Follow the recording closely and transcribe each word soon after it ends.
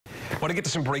Want to get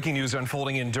to some breaking news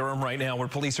unfolding in Durham right now, where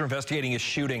police are investigating a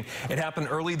shooting. It happened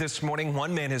early this morning.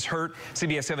 One man is hurt.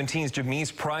 CBS 17's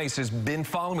Jamise Price has been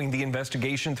following the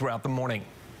investigation throughout the morning.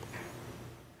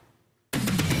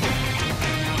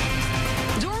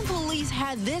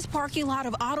 Had this parking lot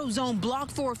of AutoZone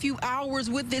blocked for a few hours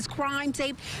with this crime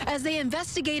tape as they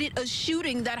investigated a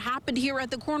shooting that happened here at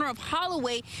the corner of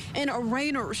Holloway and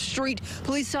Rayner Street.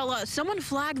 Police tell us someone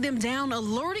flagged them down,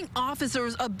 alerting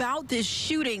officers about this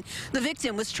shooting. The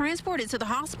victim was transported to the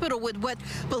hospital with what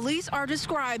police are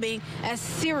describing as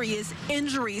serious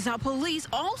injuries. Now, police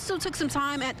also took some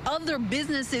time at other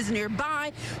businesses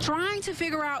nearby, trying to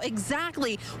figure out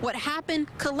exactly what happened,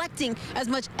 collecting as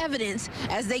much evidence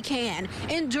as they can.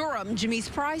 In Durham,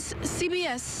 Jamise Price,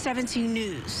 CBS 17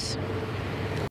 News.